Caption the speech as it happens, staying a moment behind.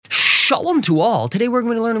Shalom to all. Today we're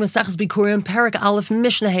going to learn Maseches Bikkurim, Parak Aleph,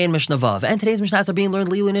 Mishnah Hey and Mishnah Vav. And today's Mishnahs are being learned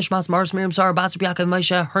Lilu Nishmas, Mars, Miriam, Sarah, Bas, Yaakov,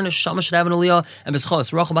 Moshe, Hernish, Shamash, Rav, and Aliyah, and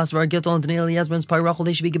Beschos, Rachel, Bas, Gittel, and Daniel, Yasmin, Spy, Rachel,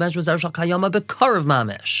 they should be Gebench, Zar, Shal, Kayama, Bikkurim,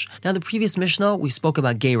 Mamish. Now, the previous Mishnah, we spoke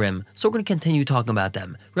about Gerim, so we're going to continue talking about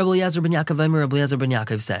them. Rebbe Eliezer ben Yaakov, Rebbe Eliezer ben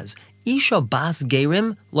Yaakov says, Isha Bas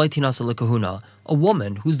Gerim, Loitinasa Lekahuna. A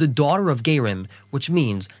woman who's the daughter of Gerim, which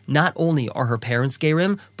means not only are her parents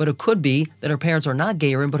Gerim, but it could be that her parents are not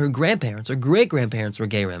Gerim, but her grandparents or great-grandparents were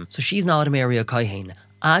Gerim. So she's not allowed to marry a Kohen.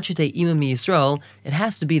 Achite imam Yisrael, it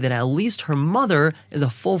has to be that at least her mother is a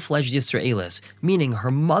full-fledged Yisraelis, meaning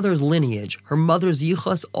her mother's lineage, her mother's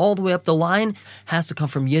yichus, all the way up the line, has to come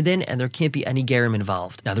from Yidden, and there can't be any Gerim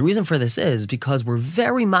involved. Now, the reason for this is because we're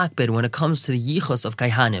very makbid when it comes to the yichus of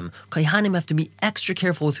Kaihanim. Kaihanim have to be extra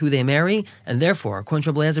careful with who they marry, and therefore, according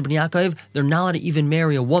to Rebbe Eliezer ben Yaakov, they're not allowed to even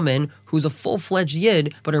marry a woman who's a full-fledged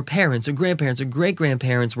Yid, but her parents, or grandparents, or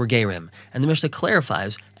great-grandparents were Gerim. And the Mishnah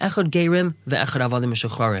clarifies, Echad Gerim ve'echad avadim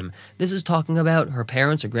mishacharim. This is talking about her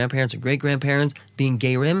parents, or grandparents, or great-grandparents being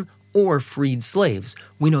Gerim, or freed slaves.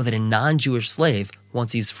 We know that a non-Jewish slave,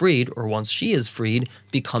 once he's freed, or once she is freed,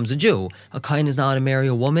 becomes a Jew. A Kohen is not allowed to marry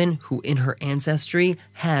a woman who in her ancestry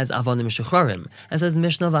has avadim mishacharim. As says the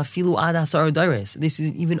Mishnah, Vafilu ad asar daris. This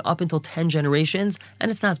is even up until 10 generations, and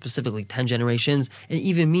it's not specifically 10 generations. It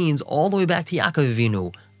even means all the way back to Yaakov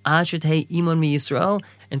Avinu. Ad shetei iman mi Yisrael,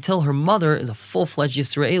 until her mother is a full-fledged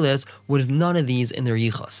Yisraelis with none of these in their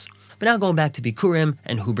yichus. But now going back to Bikkurim,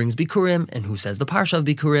 and who brings Bikkurim, and who says the parsha of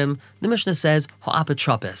Bikkurim, the Mishnah says,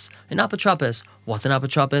 ha'apotropos. An apotropos, what's an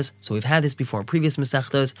apotropos? So we've had this before in previous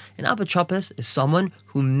Masechtas. An apotropos is someone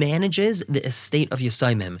who manages the estate of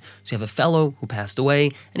Yosaimim. So you have a fellow who passed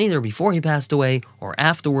away, and either before he passed away or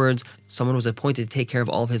afterwards, someone was appointed to take care of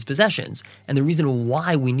all of his possessions. And the reason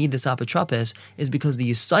why we need this apotropos is because the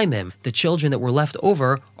Yosaimim, the children that were left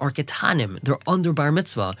over, are ketanim. They're under bar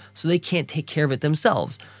mitzvah, so they can't take care of it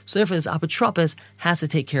themselves. So therefore, this apotropos has to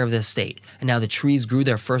take care of the estate. And now the trees grew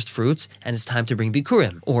their first fruits, and it's time to bring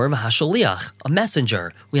Bikkurim. Or v'hashaliach, a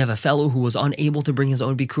messenger. We have a fellow who was unable to bring his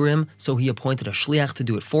own Bikkurim, so he appointed a shliach to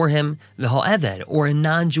do it for him. V'ha'eved, or a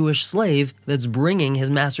non-Jewish slave that's bringing his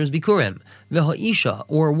master's Bikkurim. V'ha'isha,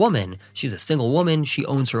 or a woman. She's a single woman, she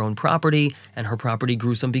owns her own property, and her property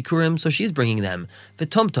grew some Bikkurim, so she's bringing them.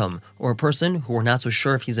 V'tumtum, or a person who we're not so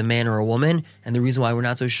sure if he's a man or a woman, and the reason why we're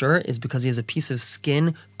not so sure is because he has a piece of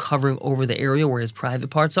skin covering over the area where his private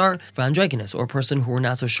parts are. V'androgenes, or a person who we're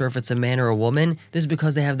not so sure if it's a man or a woman, this is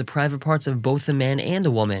because they have the private parts of both a man and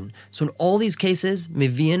a woman. So in all these cases,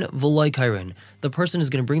 mevian v'loy kairin, the person is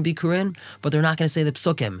going to bring Bikkurim, but they're not going to say the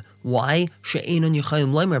psukim. Why?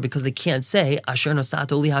 Because they can't say Asher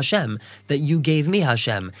nasato li Hashem, that you gave me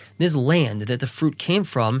Hashem. This land that the fruit came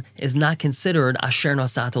from is not considered Asher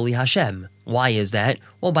nasato li Hashem. Why is that?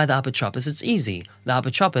 Well, by the apotropos, it's easy. The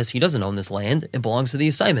apotropos, he doesn't own this land. It belongs to the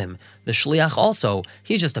Yosaimim. The shliach also,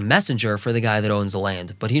 he's just a messenger for the guy that owns the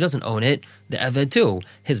land, but he doesn't own it. The eved too.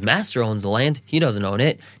 His master owns the land. He doesn't own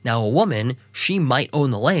it. Now, a woman, she might own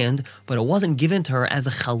the land, but it wasn't given to her as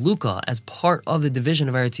a chalukah, as part of the division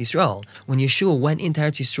of Eretz Yisrael. When Yeshua went into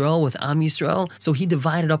Eretz Yisrael with Am Yisrael, so he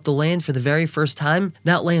divided up the land for the very first time.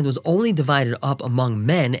 That land was only divided up among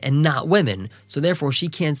men and not women. So therefore, she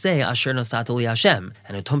can't say Asher nasato li Hashem.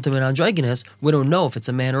 And a tumtum and androgenes, we don't know if it's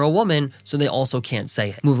a man or a woman, so they also can't say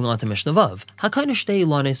it. Moving on to Mishnah Vav.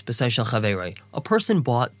 A person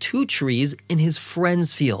bought 2 trees in his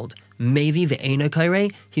friend's field. Maybe ve'ena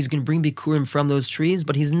kairei, he's going to bring Bikkurim from those trees,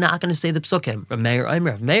 but he's not going to say the psukim.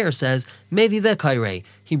 Rav Meir says, maybe ve'kairei,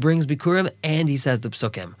 he brings Bikkurim and he says the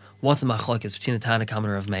psukim. What's the machlokes between the Tanakama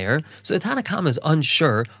and Rav Meir? So the Tanakama is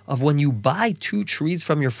unsure of when you buy 2 trees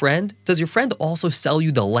from your friend, does your friend also sell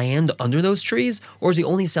you the land under those trees, or is he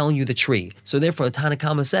only selling you the tree? So therefore the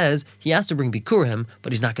Tanakama says he has to bring Bikkurim,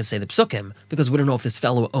 but he's not going to say the psukim, because we don't know if this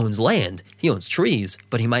fellow owns land. He owns trees,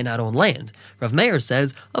 but he might not own land. Rav Meir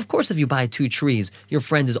says, of course if you buy 2 trees, your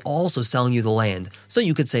friend is also selling you the land, so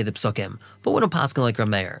you could say the psukim. But we don't paskin like Rav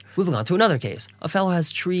Meir. Moving on to another case. A fellow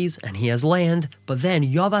has trees and he has land, but then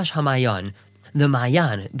Yavash Hamayan, the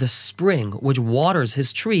Mayan, the spring which waters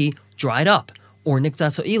his tree, dried up. Or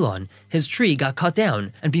Niktaso Elon, his tree got cut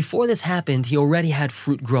down, and before this happened, he already had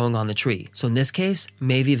fruit growing on the tree. So in this case,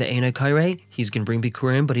 Mevi ve'ena kairei, he's going to bring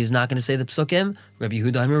Bikkurim, but he's not going to say the psukim. Rabbi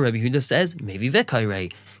Yehuda says, Mevi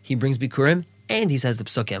ve'kairei, he brings Bikkurim and he says the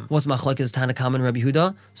psukim. What's machlokes Tanakama and Rabbi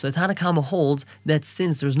Yehuda? So the Tanakama holds that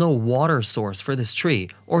since there's no water source for this tree,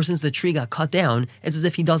 or since the tree got cut down, it's as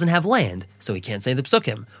if he doesn't have land, so he can't say the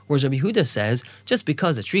psukim. Whereas Rabbi Yehuda says, just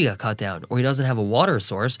because the tree got cut down, or he doesn't have a water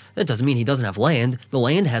source, that doesn't mean he doesn't have land. The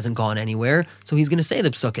land hasn't gone anywhere, so he's going to say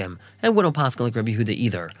the psukim. And we don't paskin like Rabbi Yehuda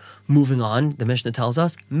either. Moving on, the Mishnah tells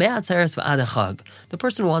us, Me'atzeres v'ad chag. The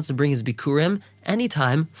person wants to bring his Bikurim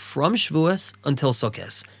anytime from Shavuos until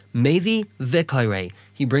Sukkos. Mevi v'kairei.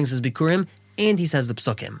 He brings his Bikurim and he says the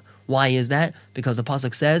psukim. Why is that? Because the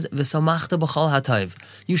pasuk says, "V'samachta b'chal hatayv."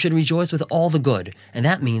 You should rejoice with all the good, and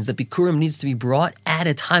that means that Bikurim needs to be brought at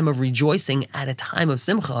a time of rejoicing, at a time of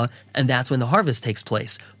simcha, and that's when the harvest takes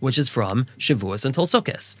place, which is from Shavuos until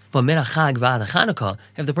Sukkos. But min hachag v'ad Chanukah,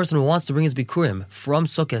 if the person wants to bring his Bikurim from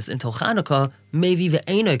Sukkos until Chanukah, maybe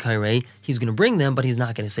ve'enoi kairei, he's going to bring them, but he's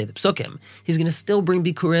not going to say the psukim. He's going to still bring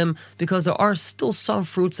Bikurim because there are still some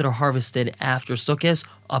fruits that are harvested after Sukkos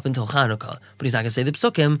up until Chanukah, but he's not going to say the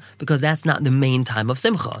psukim because that's not the main time of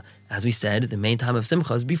Simcha. As we said, the main time of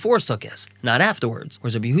Simcha is before Sukkos, not afterwards.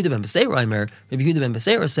 Whereas Rabbi Yehuda ben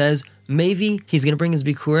Beseira says, maybe he's going to bring his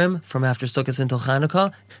Bikurim from after Sukkos until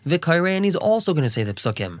Chanukah, V'kairei, and he's also going to say the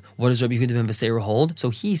psukim. What does Rabbi Yehuda ben Beseira hold?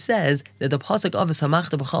 So he says that the pasuk of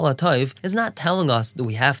V'samachta b'chal hatayv is not telling us that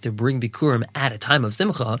we have to bring Bikurim at a time of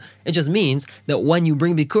Simcha. It just means that when you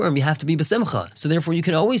bring Bikurim, you have to be b'simcha. So therefore, you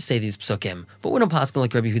can always say these psukim. But we don't paskin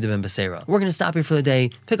like Rabbi Yehuda ben Beseira. We're going to stop here for the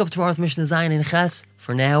day. Pick up tomorrow with Mishnah Zayin and Ches.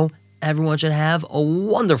 For now, everyone should have a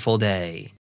wonderful day.